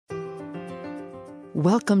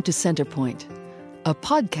Welcome to Centerpoint, a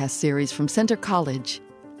podcast series from Center College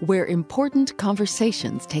where important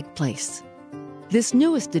conversations take place. This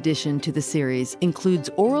newest addition to the series includes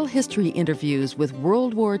oral history interviews with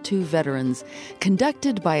World War II veterans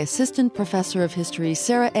conducted by Assistant Professor of History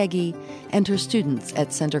Sarah Egge and her students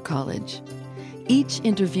at Center College. Each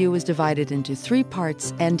interview is divided into 3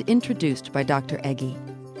 parts and introduced by Dr. Egge.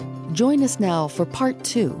 Join us now for Part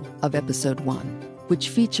 2 of Episode 1. Which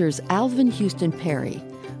features Alvin Houston Perry,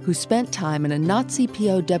 who spent time in a Nazi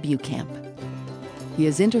POW camp. He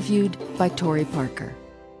is interviewed by Tori Parker.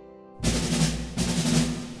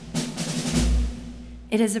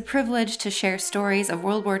 It is a privilege to share stories of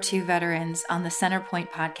World War II veterans on the Centerpoint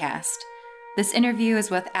podcast. This interview is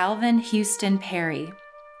with Alvin Houston Perry.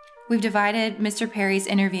 We've divided Mr. Perry's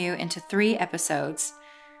interview into 3 episodes,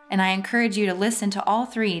 and I encourage you to listen to all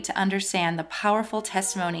 3 to understand the powerful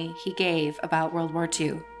testimony he gave about World War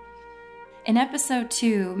II. In episode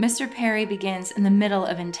 2, Mr. Perry begins in the middle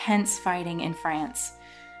of intense fighting in France.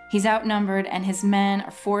 He's outnumbered and his men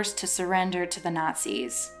are forced to surrender to the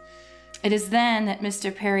Nazis. It is then that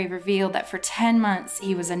Mr. Perry revealed that for 10 months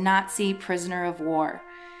he was a Nazi prisoner of war.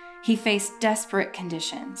 He faced desperate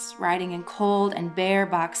conditions, riding in cold and bare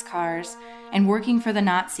boxcars and working for the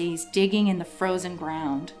Nazis, digging in the frozen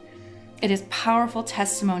ground. It is powerful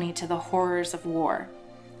testimony to the horrors of war.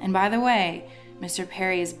 And by the way, Mr.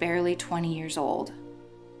 Perry is barely 20 years old.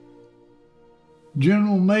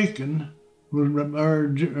 General Macon was our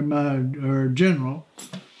general,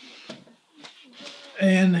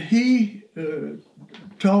 and he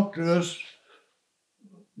talked to us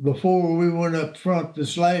before we went up front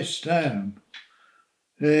this last time.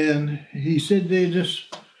 And he said we're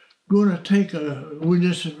just going to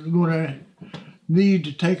need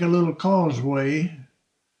to take a little causeway,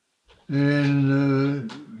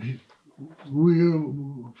 and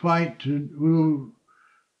we'll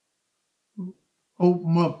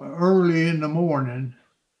open up early in the morning,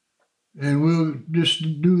 and we'll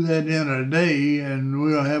just do that in a day, and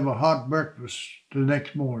we'll have a hot breakfast the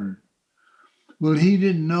next morning. Well, he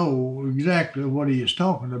didn't know exactly what he was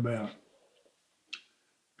talking about,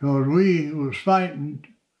 because we was fighting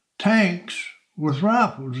tanks with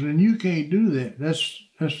rifles, and you can't do that. That's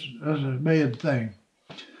a bad thing.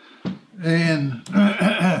 And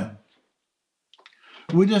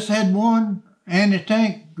we just had one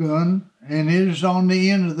anti-tank gun, and it was on the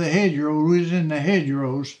end of the hedgerow. We was in the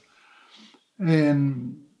hedgerows,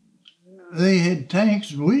 and they had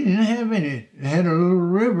tanks. We didn't have any. They had a little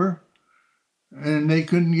river, and they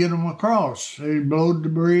couldn't get them across. They blowed the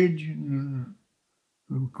bridge, and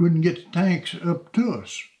couldn't get the tanks up to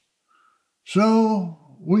us. So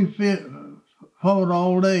we fought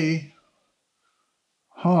all day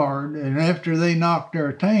hard, and after they knocked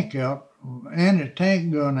our tank out,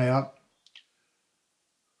 anti-tank gun out,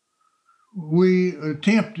 we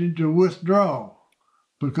attempted to withdraw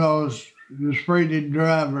because we was afraid they'd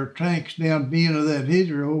drive our tanks down the end of that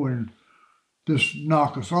hedgerow and just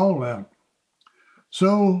knock us all out.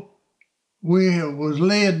 So we was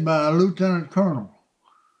led by a lieutenant colonel.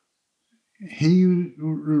 He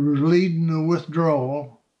was leading the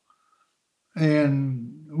withdrawal,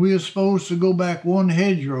 and we were supposed to go back one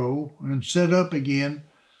hedgerow and set up again,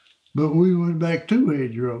 but we went back 2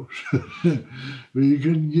 hedgerows. he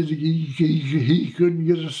couldn't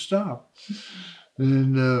get us stopped.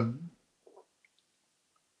 And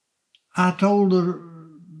I told the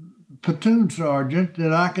platoon sergeant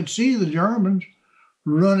that I could see the Germans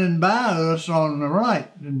running by us on the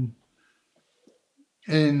right,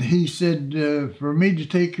 and he said for me to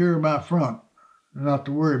take care of my front, not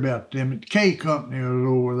to worry about them. The K Company was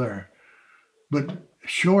over there. But a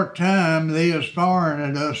short time, they was firing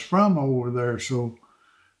at us from over there. So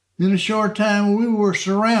in a short time, we were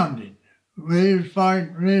surrounded. They was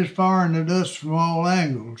firing at us from all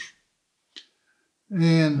angles.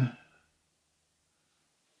 And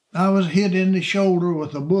I was hit in the shoulder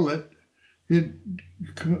with a bullet. It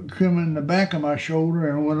came in the back of my shoulder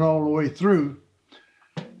and went all the way through.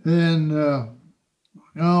 And,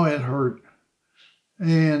 it hurt.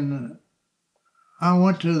 And I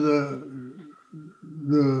went to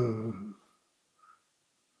the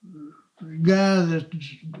guy that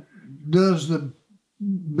does the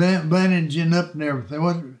bandaging up and everything.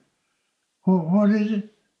 What is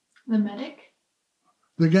it? The medic?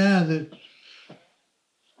 The guy that,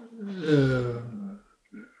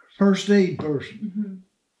 first aid person. Mm-hmm.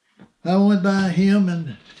 I went by him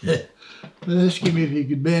and asked him if he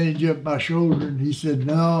could bandage up my shoulder, and he said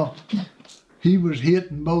no. He was hit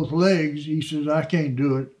in both legs. He says, I can't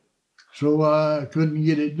do it. So I couldn't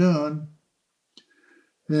get it done.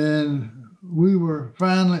 And we were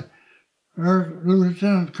finally, our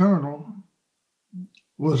lieutenant colonel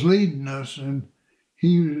was leading us, and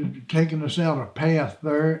he was taking us out a path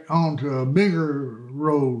there onto a bigger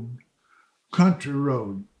road, country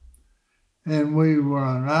road. And we were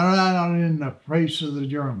right out in the face of the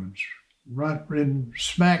Germans, right in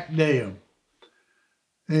smack dab.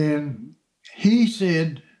 And he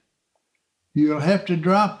said, "You'll have to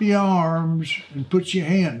drop your arms and put your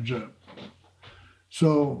hands up."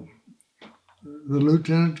 So the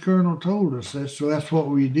lieutenant colonel told us that, so that's what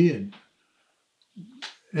we did.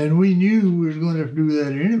 And we knew we was going to have to do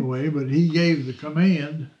that anyway, but he gave the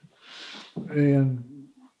command, and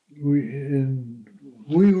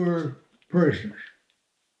we were prisoners.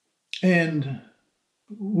 And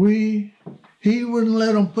he wouldn't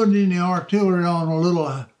let them put any artillery on a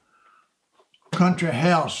little country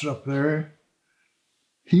house up there.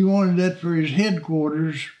 He wanted that for his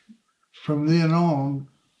headquarters from then on,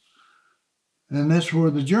 and that's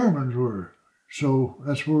where the Germans were. So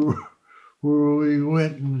that's where we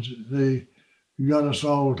went, and they got us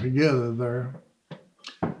all together there.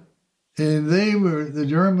 And the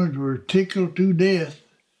Germans were tickled to death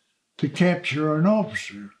to capture an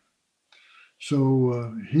officer.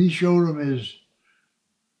 So he showed them his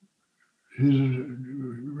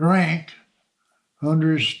rank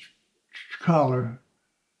under his collar,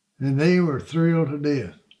 and they were thrilled to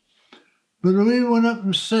death. But we went up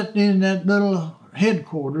and sat in that little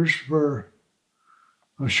headquarters for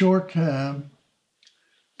a short time,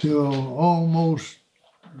 till almost,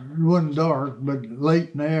 it wasn't dark, but late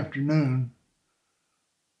in the afternoon.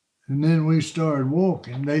 And then we started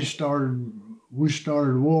walking. We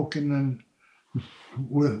started walking, and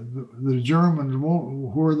with the Germans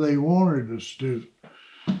where they wanted us to.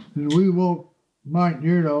 And we walked might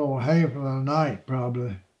near to half of the night,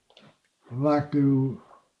 probably, like we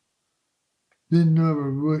didn't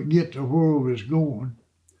ever get to where we was going.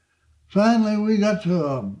 Finally, we got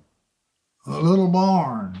to a little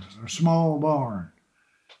barn, a small barn,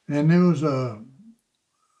 and there was a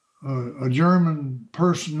German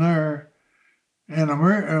person there, and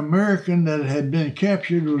an American that had been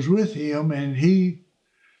captured was with him, and he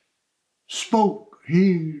spoke.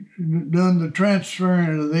 He done the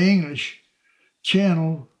transferring of the English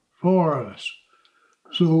channel for us.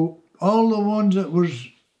 So all the ones that was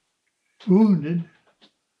wounded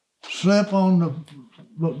slept on the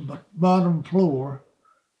bottom floor.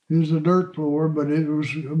 It was a dirt floor, but it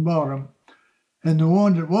was the bottom. And the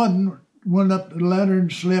one that wasn't went up the ladder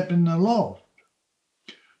and slept in the loft.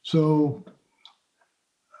 So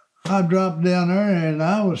I dropped down there, and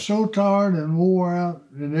I was so tired and wore out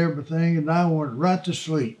and everything, and I went right to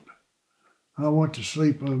sleep. I went to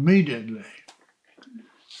sleep immediately.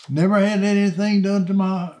 Never had anything done to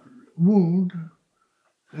my wound.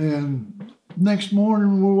 And next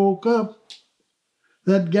morning we woke up,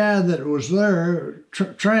 that guy that was there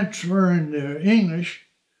transferring the English,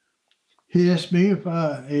 he asked me if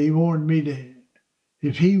I wanted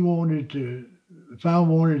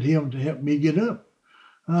him to help me get up.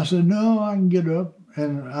 I said, "No, I can get up."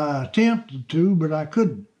 And I attempted to, but I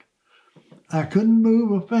couldn't. I couldn't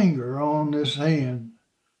move a finger on this hand,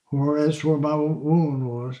 that's where my wound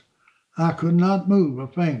was. I could not move a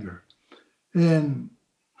finger. And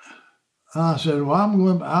I said,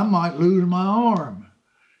 "Well, I might lose my arm."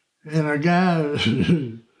 And a guy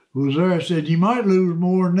was there, said, "You might lose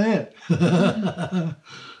more than that."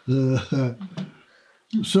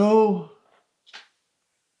 So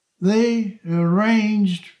they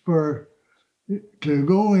arranged to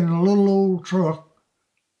go in a little old truck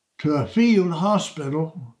to a field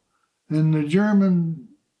hospital, and the Germans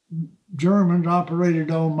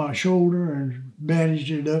operated on my shoulder and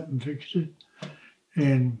bandaged it up and fixed it,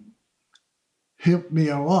 and helped me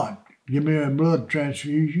a lot. Give me a blood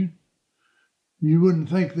transfusion. You wouldn't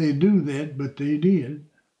think they'd do that, but they did.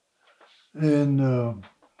 And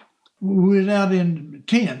we was out in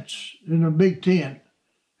tents, in a big tent,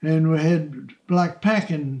 and we had like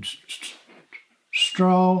packing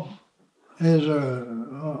straw as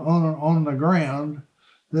on the ground.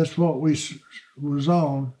 That's what we was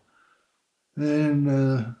on.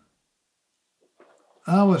 And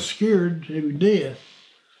I was scared to death.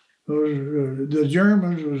 The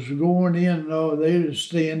Germans was going in, they was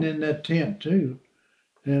staying in that tent too.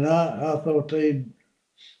 And I thought I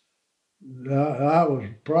was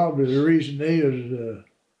probably the reason they was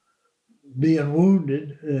being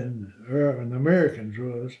wounded, and the Americans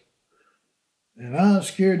was. And I was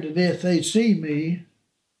scared to death they'd see me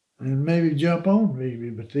and maybe jump on me,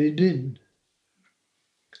 but they didn't.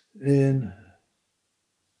 And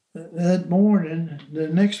the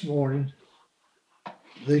next morning,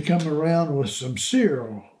 they come around with some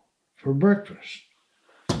cereal for breakfast.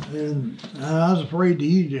 And I was afraid to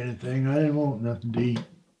eat anything. I didn't want nothing to eat.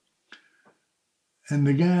 And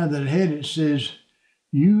the guy that had it says,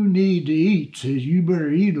 "You need to eat." Says, "You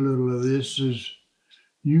better eat a little of this." Says,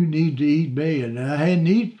 "You need to eat bad." And I hadn't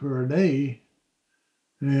eaten for a day.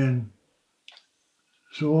 And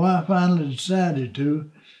so I finally decided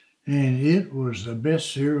to. And it was the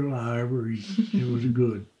best cereal I ever eat. It was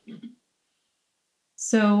good.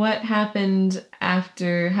 So what happened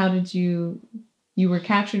after? How did you were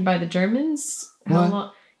captured by the Germans? How What?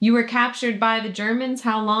 long? You were captured by the Germans.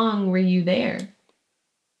 How long were you there?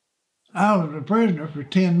 I was a prisoner for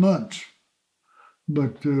 10 months.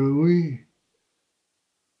 But when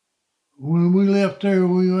we left there,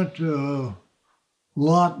 we went to a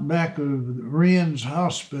lot back of Rennes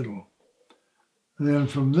Hospital. And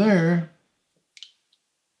from there,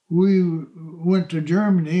 we went to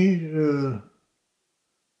Germany,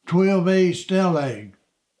 12A Stalag.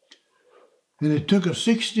 And it took us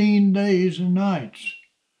 16 days and nights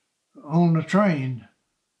on the train.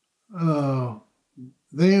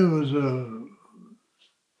 They was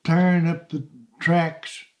tearing up the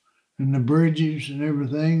tracks and the bridges and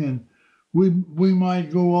everything, and we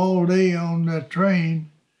might go all day on that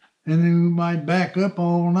train, and then we might back up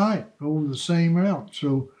all night over the same route.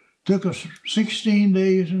 So it took us 16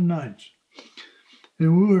 days and nights.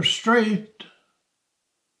 And we were strafed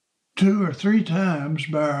 2 or 3 times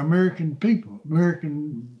by American people,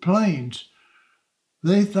 American planes.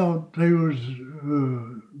 They thought they was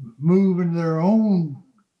moving their own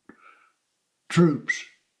troops.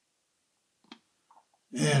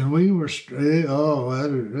 And we were,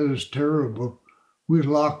 that is terrible. We was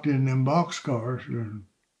locked in them boxcars. And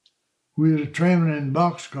we were traveling in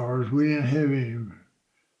boxcars. We didn't have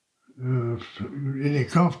any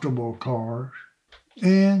comfortable cars.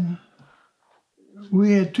 And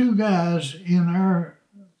we had 2 guys in our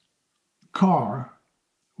car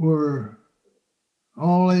where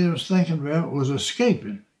all they was thinking about was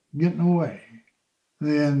escaping, getting away.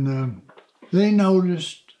 And they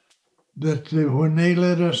noticed that when they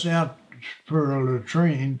let us out for the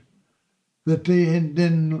train, that they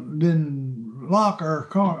didn't lock our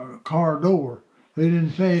car door. They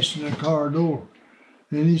didn't fasten the car door.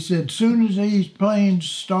 And he said, soon as these planes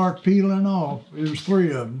start peeling off, it was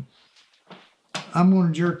 3 of them, I'm going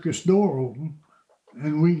to jerk this door open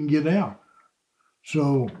and we can get out.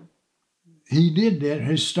 So he did that.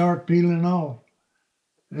 He started peeling off.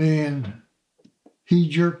 And he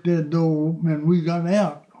jerked that door open and we got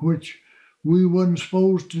out, which we wasn't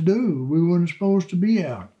supposed to do. We wasn't supposed to be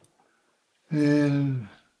out. And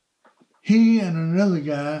he and another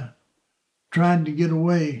guy tried to get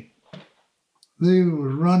away. They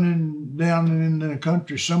was running down in the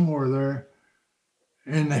country somewhere there,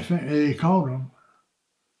 and they caught them.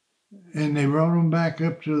 And they brought them back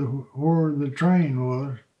up to where the train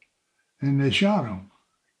was, and they shot them.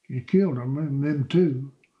 They killed them, and them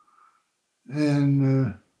 2.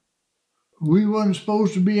 And we wasn't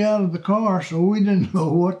supposed to be out of the car, so we didn't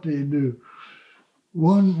know what to do.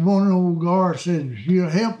 One old guard said, "If you'll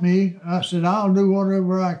help me," I said, "I'll do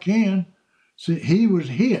whatever I can." So he was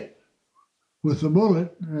hit with a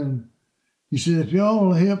bullet, and he said, "If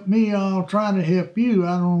y'all help me, I'll try to help you.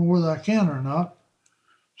 I don't know whether I can or not."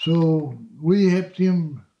 So we helped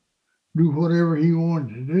him do whatever he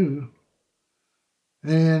wanted to do.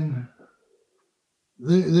 And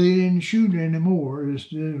they didn't shoot anymore,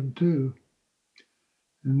 instead of 2.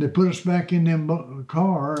 And they put us back in them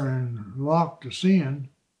car and locked us in.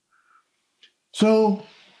 So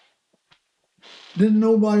didn't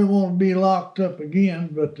nobody want to be locked up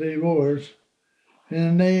again, but they was.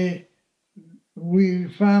 And we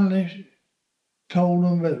finally told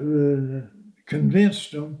them that,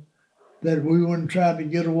 convinced them that we wouldn't try to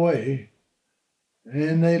get away.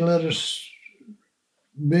 And they let us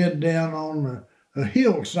bed down on a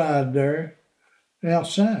hillside there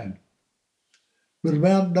outside. But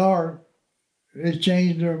about dark, they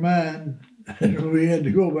changed their mind, and we had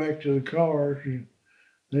to go back to the cars, and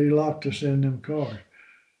they locked us in them cars.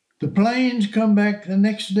 The planes come back the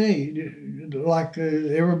next day, like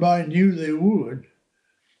everybody knew they would,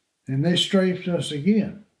 and they strafed us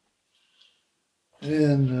again.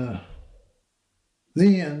 And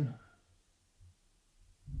then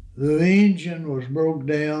the engine was broke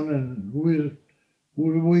down, and we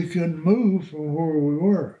couldn't move from where we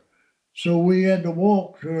were. So we had to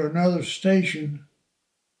walk to another station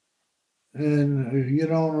and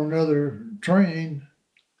get on another train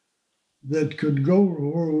that could go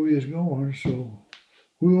to where we was going. So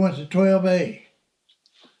we went to 12A,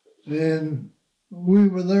 and we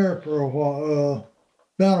were there for a while,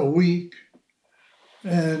 about a week,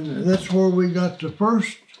 and that's where we got the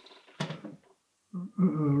first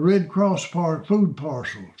Red Cross food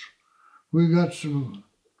parcels. We got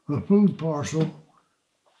a food parcel,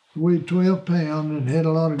 weighed 12 pounds and had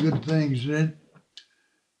a lot of good things in it.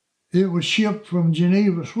 It was shipped from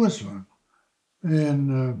Geneva, Switzerland,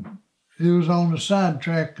 and it was on the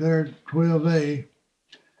sidetrack there at 12A,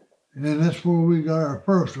 and that's where we got our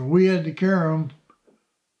first one. We had to carry them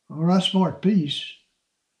a right smart piece,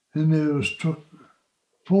 and there was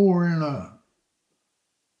 4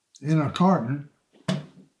 in a carton,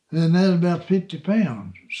 and that's about 50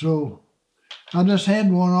 pounds. So I just had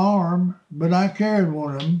one arm, but I carried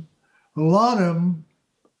one of them. A lot of them,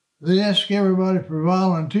 they asked everybody for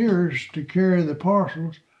volunteers to carry the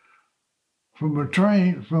parcels from a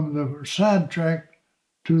train, from the sidetrack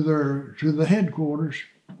to the headquarters.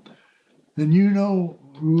 And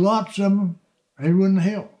lots of them, they wouldn't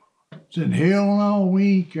help. Said, hell no,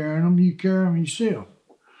 we ain't carrying them, you carry them yourself.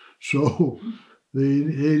 So they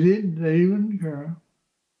wouldn't carry them.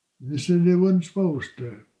 They said they wasn't supposed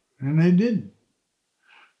to, and they didn't.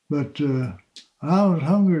 But I was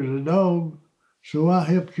hungry as a dog, so I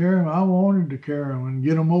helped carry them. I wanted to carry them and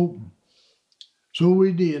get them open. So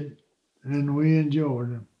we did, and we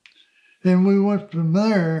enjoyed them. And we went from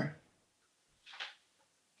there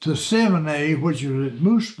to 7A, which was at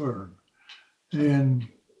Moosburg, and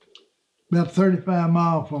about 35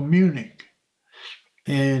 miles from Munich.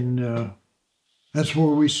 And that's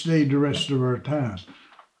where we stayed the rest of our time.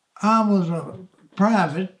 I was a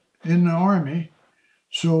private in the Army,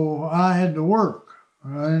 so I had to work.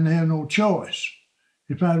 I didn't have no choice.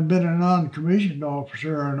 If I'd been a non-commissioned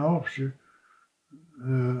officer or an officer,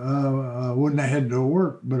 I wouldn't have had to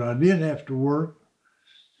work, but I did have to work.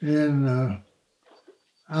 And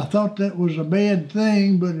I thought that was a bad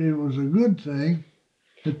thing, but it was a good thing.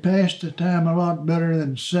 It passed the time a lot better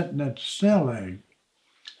than sitting at the Stalag.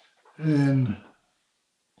 And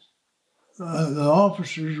the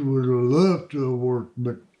officers would have loved to have worked,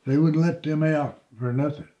 but they wouldn't let them out for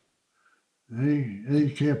nothing. They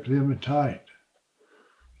kept them tight.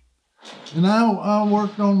 And I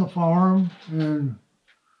worked on the farm and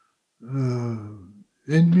in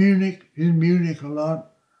Munich a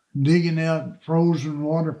lot, digging out frozen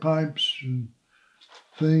water pipes and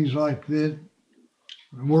things like that.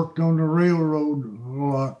 I worked on the railroad a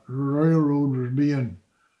lot. The railroad was being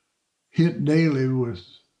hit daily with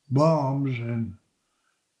bombs, and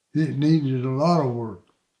it needed a lot of work.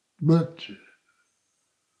 But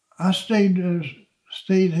I stayed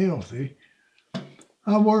healthy.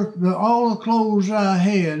 I worked, all the clothes I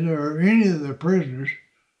had, or any of the prisoners,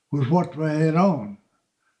 was what they had on.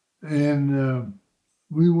 And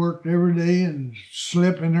we worked every day and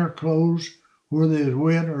slept in their clothes, whether it was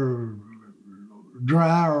wet or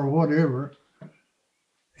dry or whatever.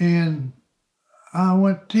 And I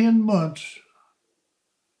went 10 months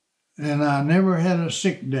and I never had a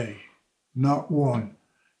sick day, not one.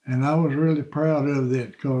 And I was really proud of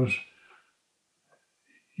that, because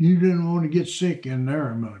you didn't want to get sick in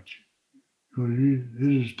there much, because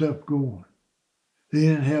it was tough going. They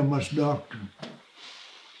didn't have much doctoring.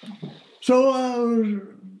 So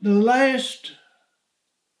the last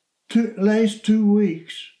 2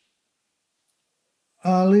 weeks,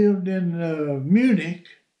 I lived in Munich.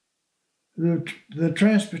 The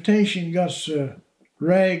transportation got so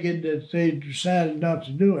ragged that they decided not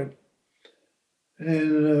to do it.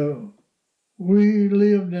 And we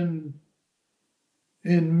lived in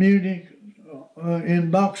Munich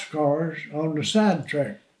in boxcars on the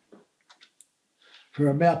sidetrack for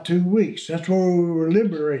about 2 weeks. That's where we were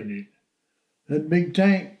liberated. That big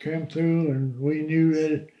tank came through, and we knew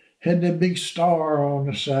that it had that big star on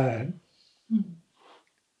the side.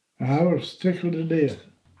 I was tickled to death.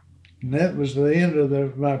 And that was the end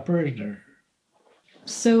of my prisoner.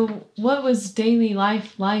 So what was daily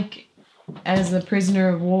life like as a prisoner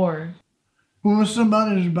of war? Well,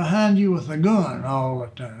 somebody's behind you with a gun all the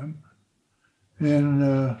time.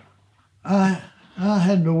 And I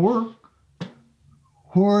had to work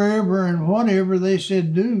wherever and whatever they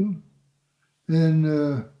said do. And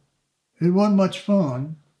it wasn't much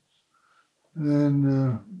fun.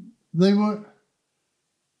 And they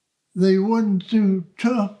wasn't too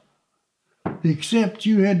tough, except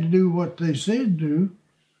you had to do what they said do,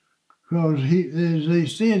 because as they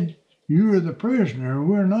said, you were the prisoner,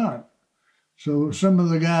 we're not. So some of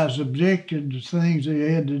the guys objected to things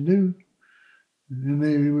they had to do,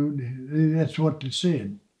 and that's what they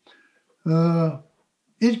said.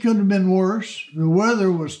 It could have been worse. The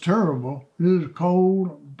weather was terrible. It was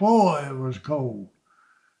cold. Boy, it was cold.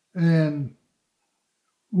 And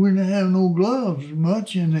we didn't have no gloves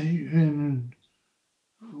much, and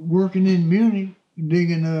working in Munich,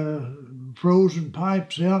 digging frozen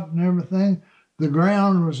pipes out and everything, the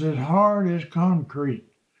ground was as hard as concrete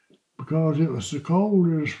because it was so cold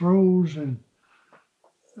it was froze, and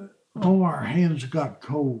all our hands got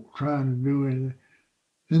cold trying to do anything.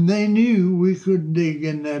 And they knew we couldn't dig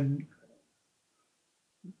in that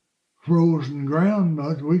frozen ground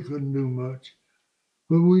much. We couldn't do much.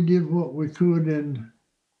 But we did what we could, and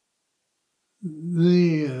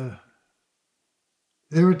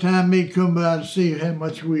every time they'd come by to see how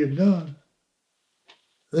much we had done,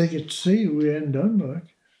 they could see we hadn't done much.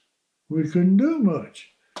 We couldn't do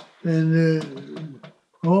much. And the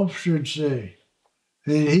officer would say,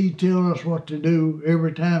 and he'd tell us what to do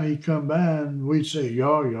every time he'd come by, and we'd say,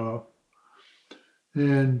 yaw, yaw.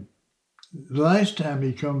 And the last time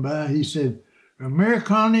he come by, he said,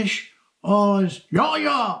 Americanish always, yaw,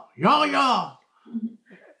 yaw, yaw, yaw.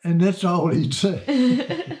 And that's all he'd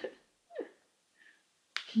say.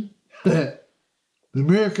 The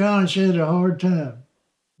Americanish had a hard time.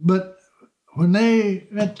 But when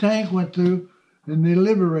that tank went through and they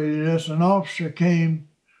liberated us, an officer came,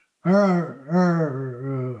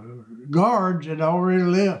 our guards had already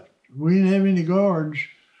left. We didn't have any guards.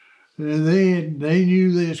 They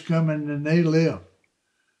knew they was coming and they left.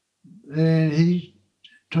 And he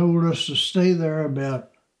told us to stay there about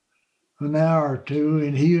an hour or two,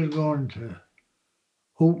 and he was going to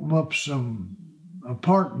open up some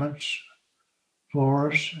apartments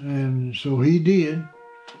for us, and so he did.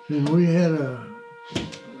 And we was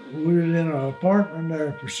in an apartment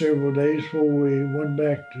there for several days before we went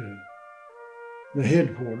back to the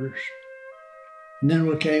headquarters. And then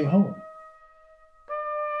we came home.